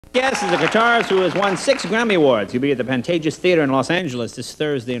Guest is a guitarist who has won 6 Grammy Awards. He'll be at the Pantages Theater in Los Angeles this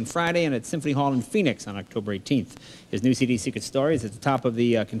Thursday and Friday, and at Symphony Hall in Phoenix on October 18th. His new CD, Secret Story, is at the top of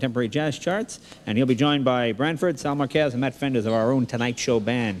the contemporary jazz charts, and he'll be joined by Branford, Sal Marquez, and Matt Fenders of our own Tonight Show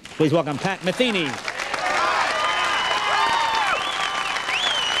band. Please welcome Pat Metheny.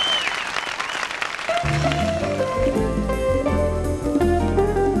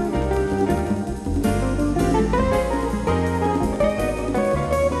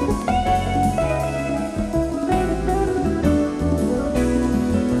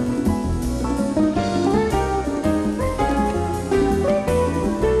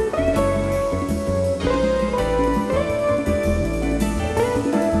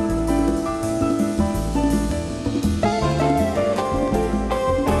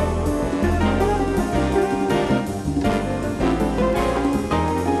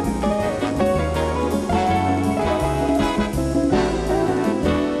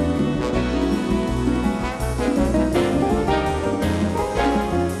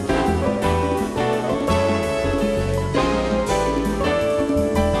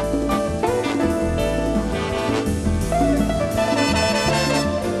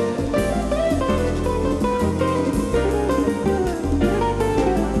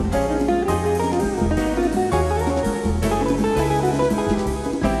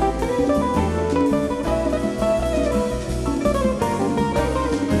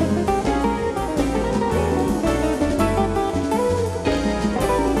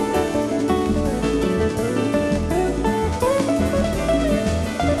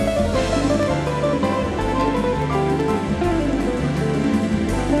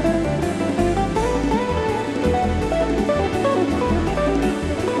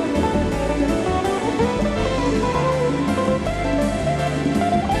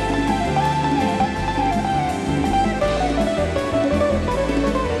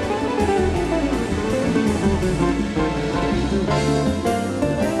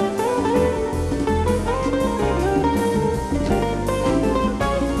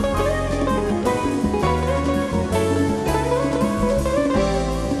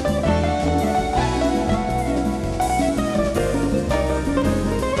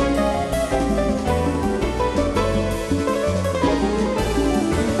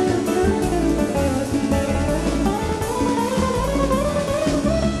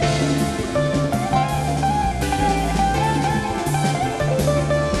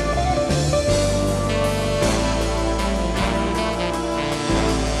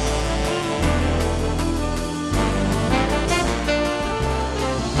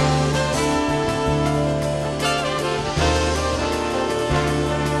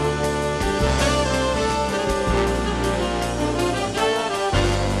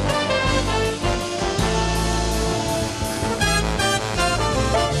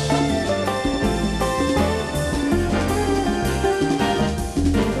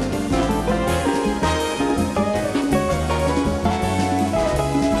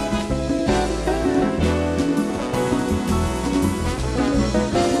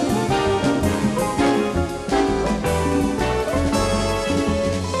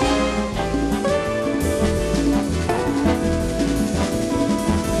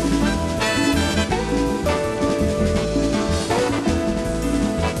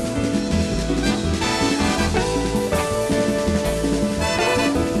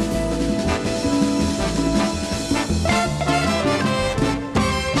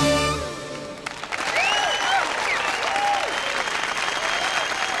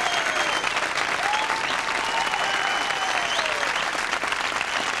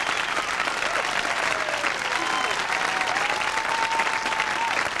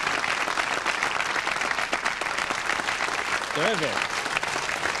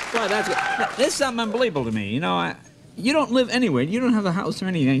 Well, that's good. Now, this is something unbelievable to me. You know, you don't live anywhere. You don't have a house or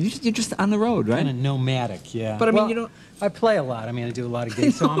anything. You're just on the road, right? Kind of nomadic, yeah. But I mean, you don't. I play a lot. I mean, I do a lot of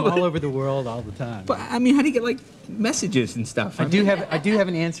gigs, so I'm all over the world all the time. But I mean, how do you get like messages and stuff? I do have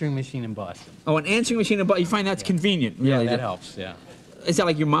an answering machine in Boston. Oh, an answering machine, but you find that's convenient. Really. Yeah, that helps. Yeah. Is that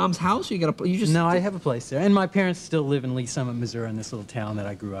like your mom's house? Or you just? No, I have a place there, and my parents still live in Lee Summit, Missouri, in this little town that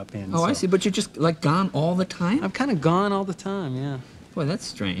I grew up in. Oh, so. I see. But you're just like gone all the time. I'm kind of gone all the time. Yeah. Boy, that's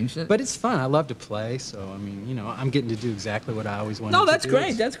strange. But it's fun. I love to play, so I mean, you know, I'm getting to do exactly what I always wanted to do. No, that's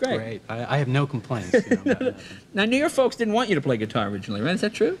great. That's great. I have no complaints. You know, about Now, New York folks didn't want you to play guitar originally, right? Is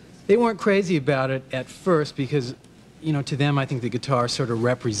that true? They weren't crazy about it at first because, you know, to them, I think the guitar sort of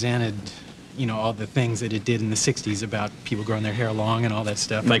represented, you know, all the things that it did in the 60s about people growing their hair long and all that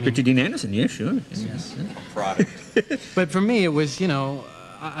stuff. Like Richard Dean Anderson, yeah, sure. Yes. Product. But for me, it was, you know,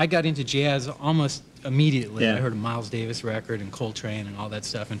 I got into jazz almost immediately. Yeah. I heard a Miles Davis record and Coltrane and all that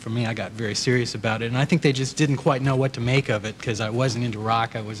stuff, and for me, I got very serious about it. And I think they just didn't quite know what to make of it because I wasn't into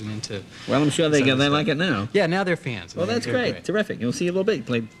rock, I wasn't into... Well, I'm sure they like it now. Yeah, now they're fans. Well, that's great. Terrific. You'll see you a little bit.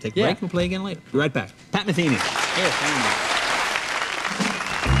 Take a break and we'll play again later. Be right back. Pat Metheny.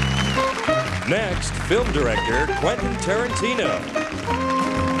 Next, film director Quentin Tarantino.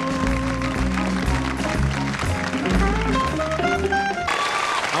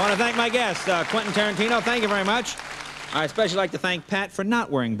 I want to thank my guest, Quentin Tarantino. Thank you very much. I especially like to thank Pat for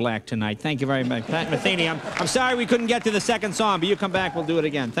not wearing black tonight. Thank you very much, Pat Metheny. I'm sorry we couldn't get to the second song, but you come back, we'll do it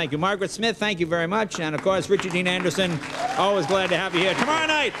again. Thank you. Margaret Smith, thank you very much. And, of course, Richard Dean Anderson, always glad to have you here. Tomorrow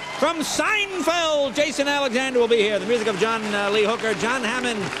night, from Seinfeld, Jason Alexander will be here. The music of John Lee Hooker, John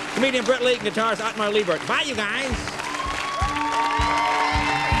Hammond, comedian Brett Lee, and guitarist Otmar Liebert. Bye, you guys.